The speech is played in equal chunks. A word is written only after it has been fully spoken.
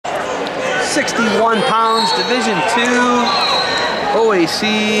61 pounds, Division II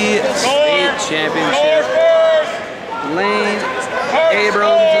OAC State Championship. Lane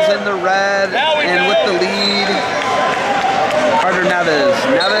Abrams is in the red, and with the lead, Carter Neves.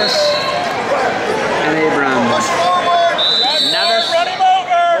 Neves and Abrams. Neves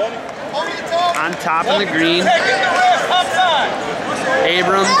on top in the green.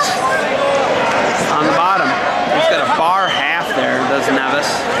 Abrams on the bottom. He's got a bar half there, does Neves.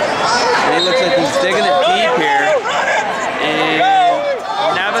 And he looks like he's digging it deep here. And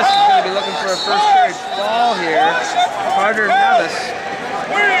Neves is going to be looking for a first period fall here. Carter Neves.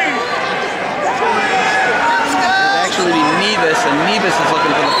 It'd actually be Neves, and Neves is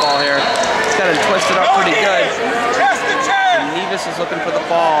looking for the fall here. He's got it twisted up pretty good. And Neves is looking for the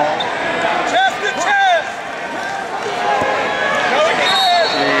fall.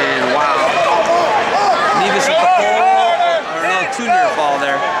 And wow. Neves at the pole, or no, too near fall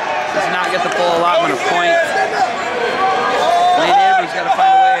there. Does not get the pole allotment of point. Lane Abrams got to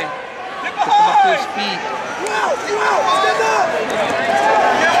find a way to come up to his feet.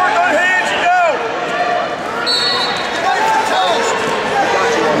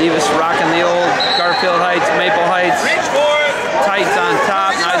 Neves rocking the old Garfield Heights, Maple Heights. Tights on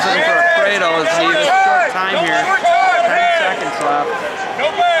top. Now he's looking for a cradle. It's Neves. Short time here. 10 seconds left.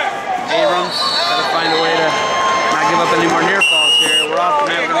 Abrams got to find a way to not give up any more near falls here. We're off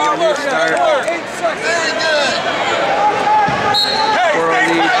the mat. We're going to get a new start. For our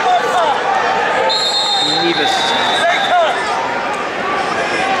lead. Neves.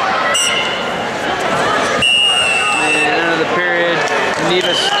 And end of the period.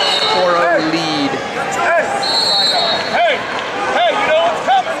 Neves 4-0 lead. Hey, you know what's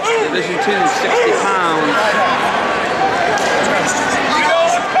coming. Division II, 60 pounds. You know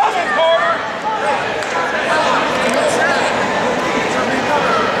what's coming, Carter.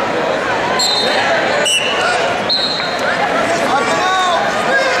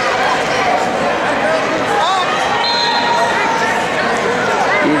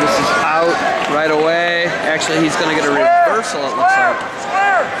 Neves is out right away. Actually, he's going to get a reversal, it looks like.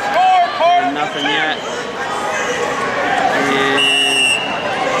 And nothing yet. And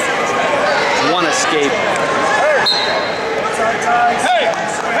one escape.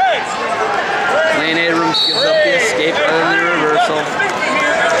 Lane Abrams gives up the escape rather than the reversal.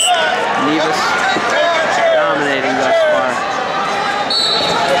 Neves dominating thus far.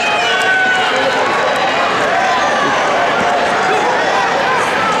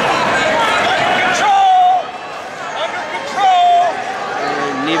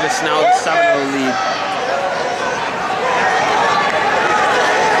 Neves now with 7-0 lead.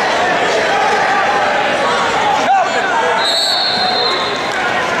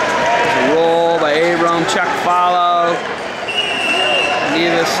 There's a roll by Abrams, check follow.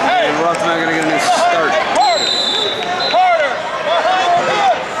 Neves and Rothman are going to get a new start.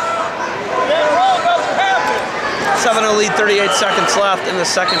 7-0 lead, 38 seconds left in the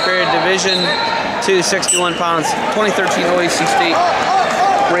second period. Division II, 61 pounds, 2013 OAC State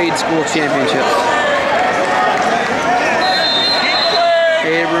Grade School Championships.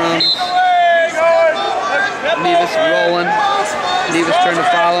 Abrams, Neves rolling. Neves trying to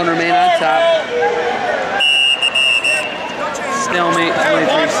follow and remain on top. Stalemate,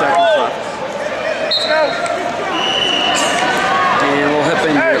 23 seconds left. And we'll hip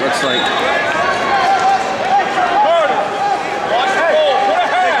in here, it looks like.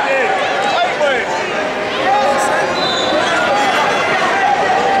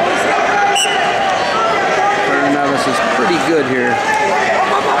 Is pretty good here.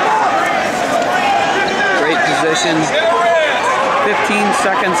 Great position. 15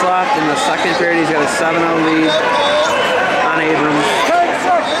 seconds left in the second period. He's got a 7-0 lead on Abrams.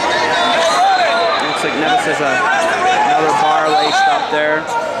 Looks like Neves has another bar laced up there.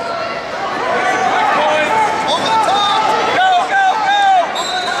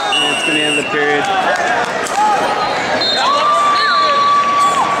 And it's going to end the period.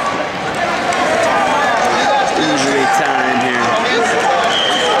 Time here.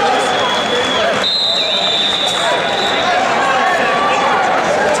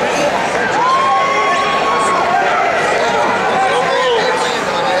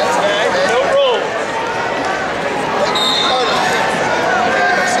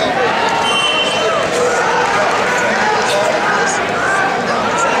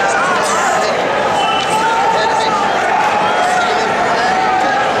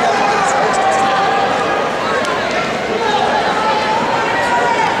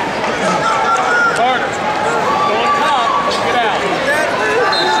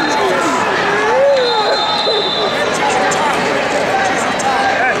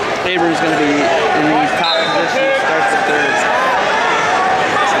 Abrams going to be in the top position to start the third.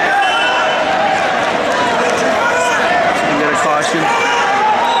 And get a caution.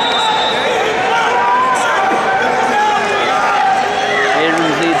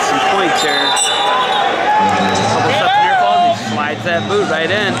 Abrams needs some points here. Couple steps near falls, he slides that boot right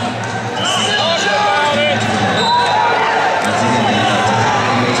in.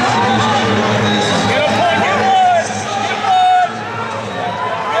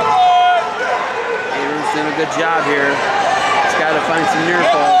 Good job here. He's got to find some near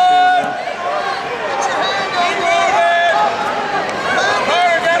falls here.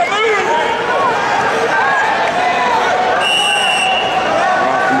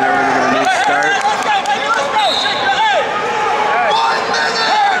 Off from there, we're going to need to start.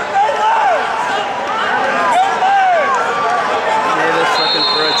 Neves looking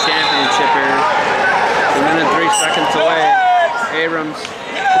for a championship here. 1 minute 3 seconds away. Abrams.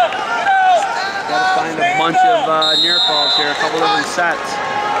 Got to find a bunch of near falls here, a couple different sets.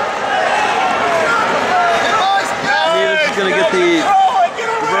 Neves is going to get the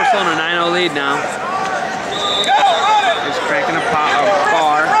reversal on a 9-0 lead now. He's cranking a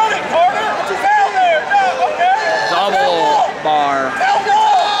bar. Double bar.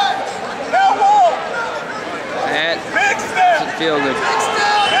 That doesn't feel good.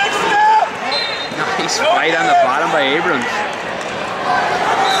 Nice fight on the bottom by Abrams.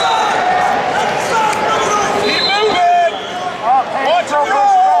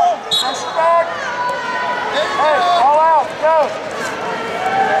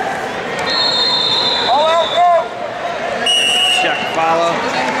 Check follow.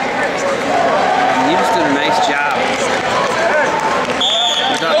 Neves did a nice job.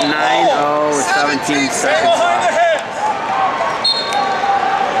 He's up 9-0 with 17 seconds left.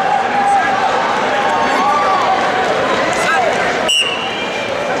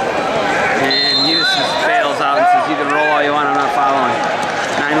 And Neves just bails out and says, "You can roll all you want, I'm not following."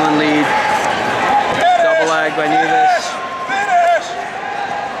 9-1 lead. Double leg by Neves.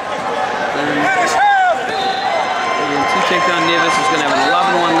 And two takedown Neves is going to have an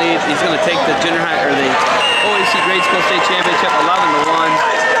 11-1 lead. He's going to take the junior high